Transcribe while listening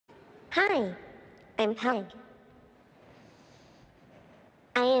Hi, I'm Peg.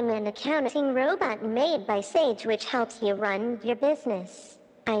 I am an accounting robot made by Sage which helps you run your business.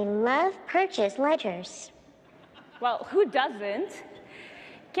 I love purchase ledgers. Well, who doesn't?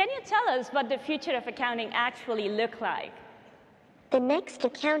 Can you tell us what the future of accounting actually look like? The next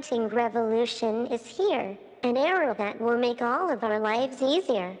accounting revolution is here, an era that will make all of our lives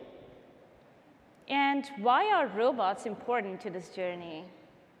easier. And why are robots important to this journey?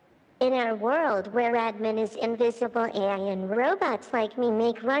 In our world where admin is invisible, AI and robots like me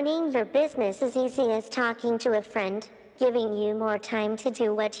make running your business as easy as talking to a friend, giving you more time to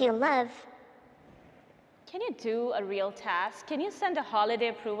do what you love. Can you do a real task? Can you send a holiday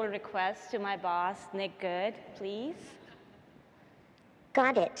approval request to my boss, Nick Good, please?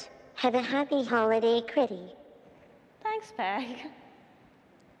 Got it. Have a happy holiday, Kriti. Thanks, Peg.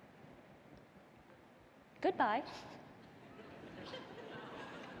 Goodbye.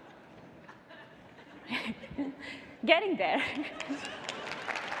 Getting there.